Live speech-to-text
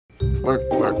Work.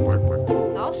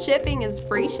 All shipping is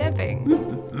free shipping.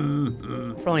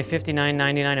 For only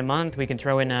 $59.99 a month, we can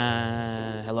throw in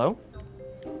hello?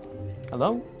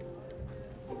 Hello?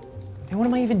 Hey, what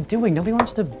am I even doing? Nobody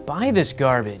wants to buy this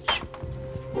garbage.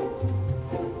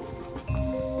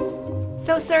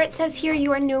 So, sir, it says here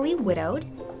you are newly widowed.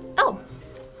 Oh,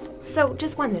 so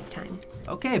just one this time.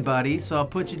 Okay, buddy, so I'll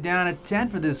put you down at 10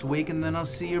 for this week, and then I'll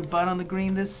see your butt on the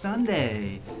green this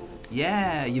Sunday.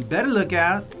 Yeah, you better look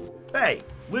out. Hey,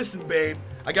 listen, babe.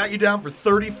 I got you down for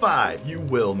 35. You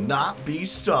will not be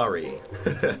sorry.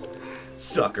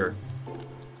 Sucker.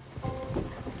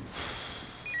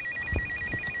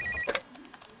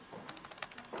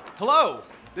 Hello,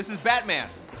 this is Batman.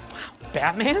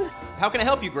 Batman? How can I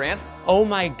help you, Grant? Oh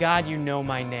my God, you know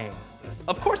my name.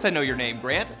 Of course I know your name,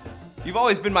 Grant. You've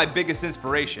always been my biggest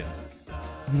inspiration.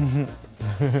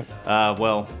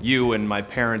 Well, you and my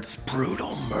parents'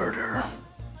 brutal murder.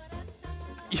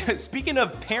 Yeah, speaking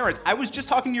of parents, I was just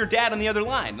talking to your dad on the other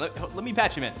line. Let me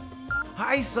patch him in.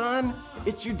 Hi, son.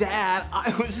 It's your dad.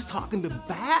 I was just talking to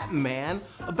Batman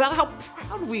about how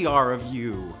proud we are of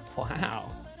you.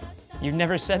 Wow. You've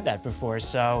never said that before,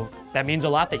 so that means a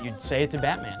lot that you'd say it to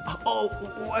Batman. Oh,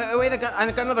 wait, I got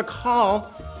another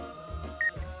call.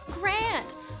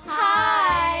 Grant,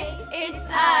 hi, it's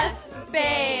us,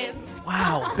 babes.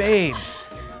 Wow, babes.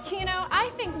 You know, I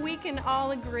think we can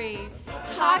all agree,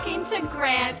 talking to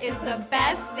Grant is the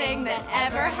best thing that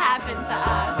ever happened to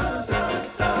us.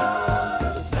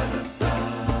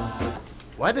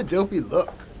 Why the dopey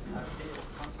look?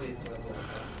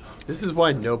 This is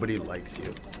why nobody likes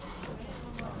you.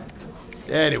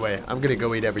 Anyway, I'm gonna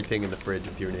go eat everything in the fridge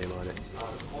with your name on it.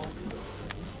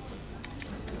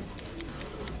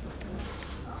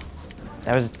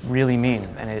 That was really mean,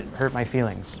 and it hurt my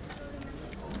feelings.